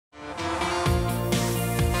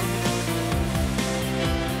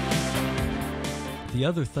the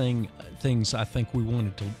other things I think we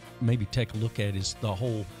wanted to maybe take a look at is the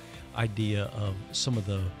whole idea of some of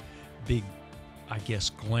the big, I guess,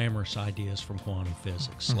 glamorous ideas from quantum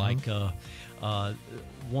physics. Like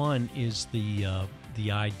one is the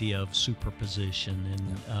idea of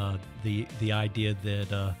superposition, and the idea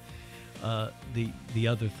that the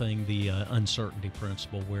other thing, the uncertainty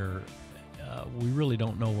principle, where we really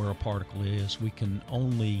don't know where a particle is. We can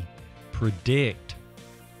only predict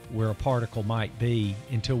where a particle might be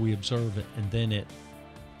until we observe it, and then it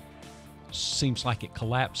seems like it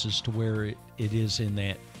collapses to where it is in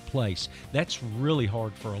that place. That's really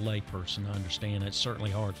hard for a layperson to understand. It's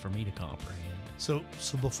certainly hard for me to comprehend. So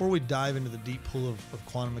before we dive into the deep pool of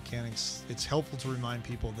quantum mechanics, it's helpful to remind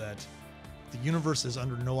people that the universe is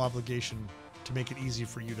under no obligation to make it easy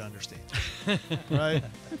for you to understand. Right?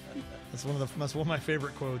 That's one of my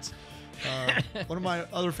favorite quotes. One of my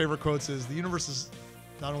other favorite quotes is, the universe is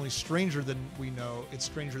not only stranger than we know, it's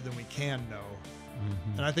stranger than we can know.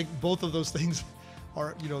 And I think both of those things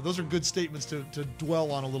are, those are good statements to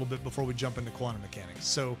dwell on a little bit before we jump into quantum mechanics.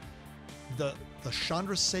 So the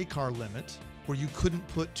Chandrasekhar limit, where you couldn't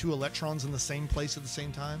put two electrons in the same place at the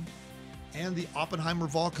same time, and the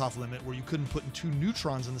Oppenheimer-Volkoff limit, where you couldn't put two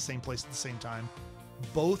neutrons in the same place at the same time,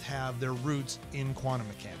 both have their roots in quantum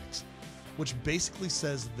mechanics, which basically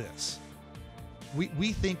says this.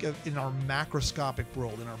 We think of, in our macroscopic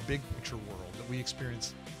world, in our big picture world that we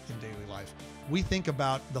experience in daily life, we think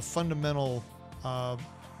about the fundamental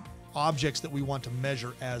objects that we want to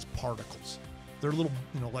measure as particles. They're little,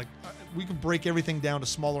 like we can break everything down to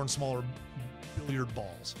smaller and smaller billiard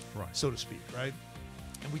balls, right, so to speak, right?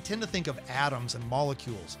 And we tend to think of atoms and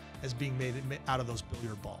molecules as being made out of those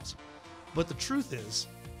billiard balls. But the truth is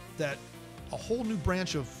that a whole new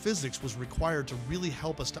branch of physics was required to really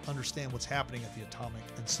help us to understand what's happening at the atomic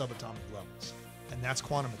and subatomic levels, and that's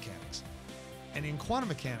quantum mechanics. And in quantum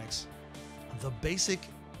mechanics, the basic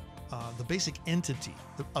entity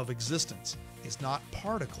of existence is not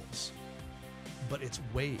particles, but it's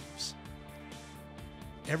waves.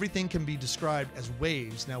 Everything can be described as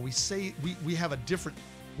waves. Now we have a different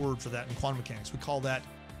word for that in quantum mechanics. We call that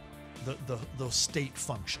the state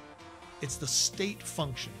function. It's the state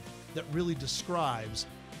function that really describes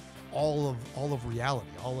all of reality,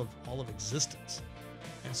 all of existence.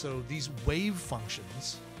 And so these wave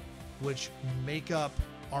functions, which make up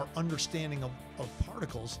our understanding of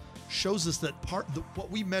particles, shows us that what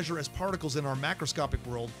we measure as particles in our macroscopic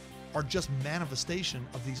world are just manifestation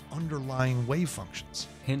of these underlying wave functions.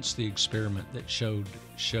 Hence the experiment that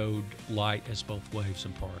showed light as both waves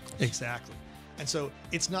and particles. Exactly. And so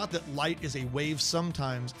it's not that light is a wave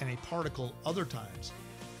sometimes and a particle other times.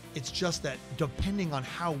 It's just that depending on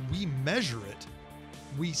how we measure it,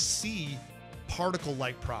 we see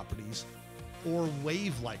particle-like properties or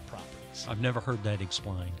wave-like properties. I've never heard that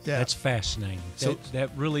explained. Yeah. That's fascinating. So that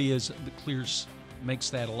really is makes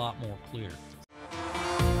that a lot more clear.